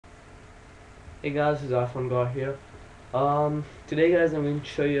Hey guys, it's iPhone guy here. Today guys I'm going to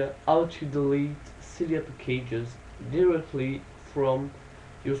show you how to delete Cydia packages directly from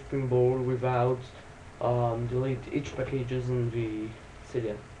your Springboard without delete each packages in the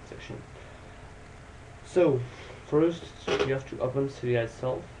Cydia section. So first you have to open Cydia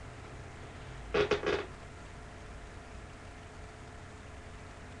itself.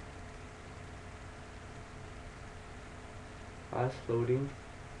 As loading.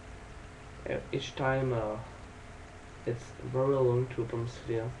 Each time it's very long to open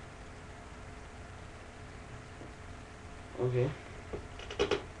Cydia. Okay.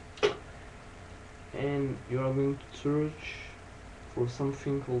 And you are going to search for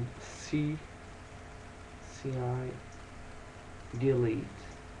something called CI delete,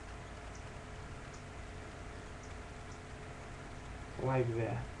 like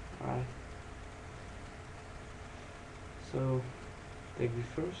that, right? So take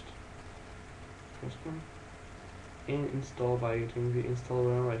the first one and install by using the install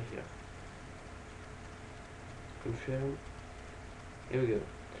button right here. Confirm. Here we go.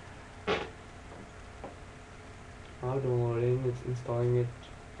 Now downloading, it's installing it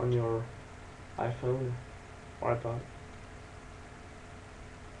on your iPhone or iPad,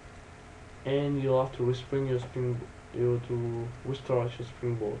 and you'll have to restore your Springboard.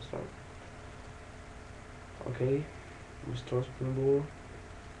 Sorry. Okay, restore Springboard.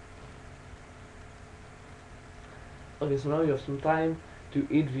 Okay, so now you have some time to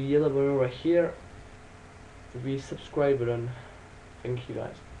hit the yellow button right here, the subscribe button. Thank you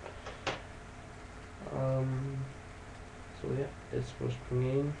guys. So yeah, it's for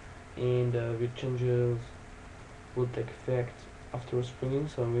springing, and the changes will take effect after springing.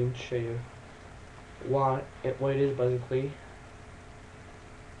 So I'm going to show you what it is basically.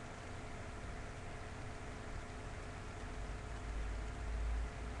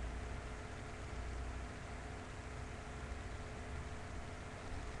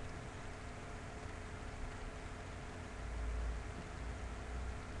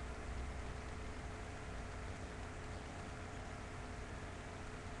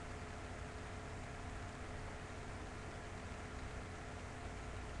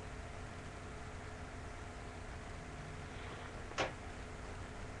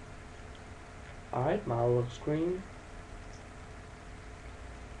 Alright, my lock screen.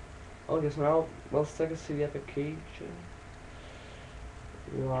 Okay, so now let's take a CD application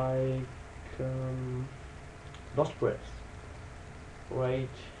like Postgres right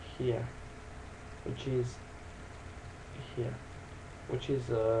here, which is here, which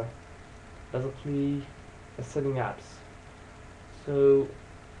is basically setting apps. So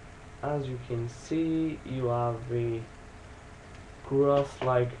as you can see, you have a graph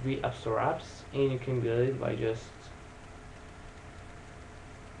like the App Store apps, and you can get it by just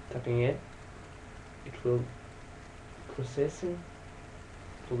tapping it. It will be processing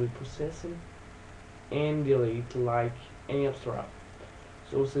and delete like any App Store app.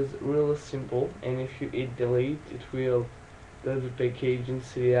 So this is really simple, and if you hit delete, it will delete the package in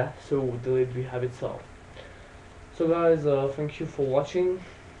Cydia, so delete the app itself. So guys, thank you for watching.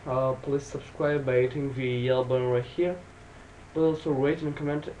 Please subscribe by hitting the yellow button right here. But also rate and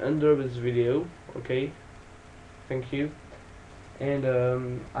comment under this video. Okay, thank you, and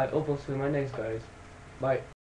I hope I'll see you in my next guys. Bye.